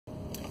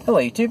Hello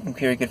YouTube,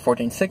 Computer Kid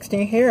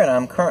 1460 here, and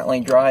I'm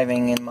currently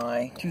driving in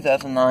my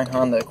 2009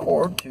 Honda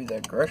Accord to the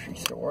grocery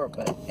store.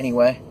 But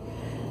anyway,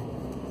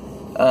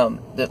 a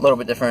little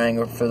bit different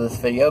angle for this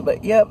video.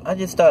 But yep, I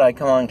just thought I'd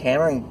come on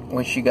camera and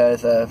wish you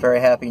guys a very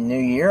happy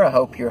New Year. I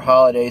hope your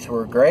holidays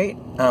were great,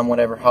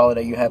 whatever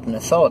holiday you happen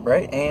to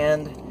celebrate.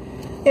 And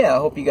yeah, I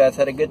hope you guys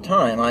had a good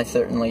time. I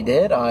certainly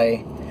did.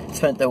 I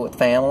spent it with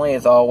family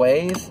as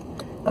always.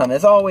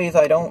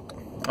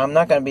 I'm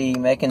not going to be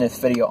making this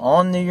video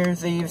on New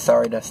Year's Eve.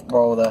 Sorry to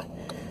spoil the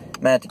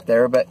magic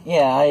there. But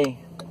yeah,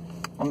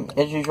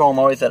 as usual, I'm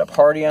always at a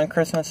party on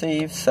Christmas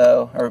Eve.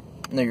 Or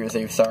New Year's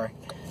Eve, sorry.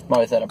 I'm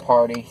always at a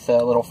party.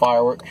 So a little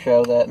fireworks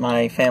show that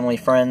my family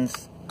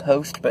friends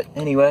host. But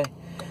anyway,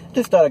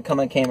 just thought I'd come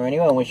on camera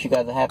anyway and wish you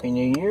guys a happy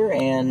New Year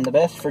and the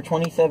best for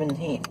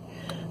 2017.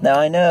 Now,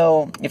 I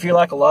know, if you're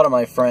like a lot of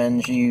my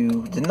friends,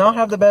 you did not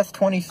have the best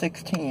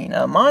 2016.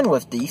 Mine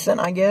was decent,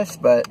 I guess,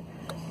 but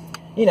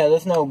you know,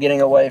 there's no getting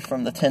away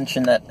from the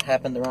tension that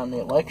happened around the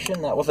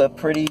election. That was a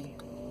pretty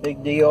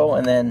big deal.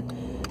 And then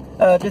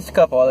just a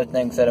couple other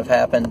things that have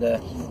happened to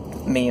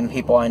me and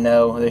people I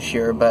know this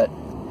year. But,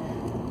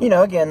 you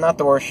know, again, not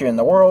the worst year in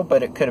the world,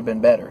 but it could have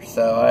been better.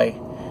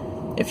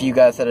 So if you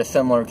guys had a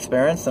similar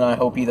experience, then I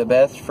hope you the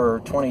best for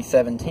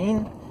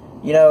 2017.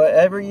 You know,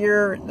 every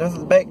year, there's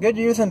good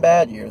years and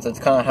bad years. That's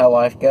kind of how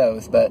life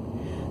goes. But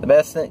the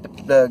best thing,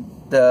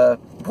 the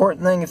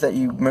important thing is that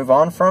you move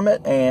on from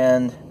it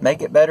and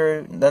make it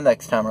better the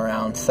next time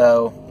around.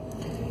 So,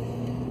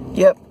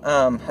 yep,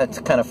 that's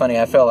kind of funny.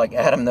 I feel like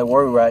Adam the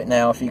Woo right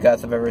now. If you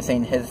guys have ever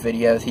seen his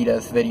videos, he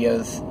does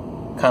videos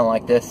kind of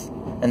like this,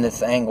 in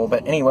this angle.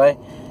 But anyway,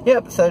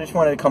 yep, so I just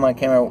wanted to come on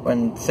camera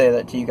and say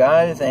that to you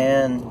guys.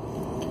 And,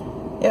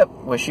 yep,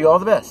 wish you all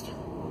the best.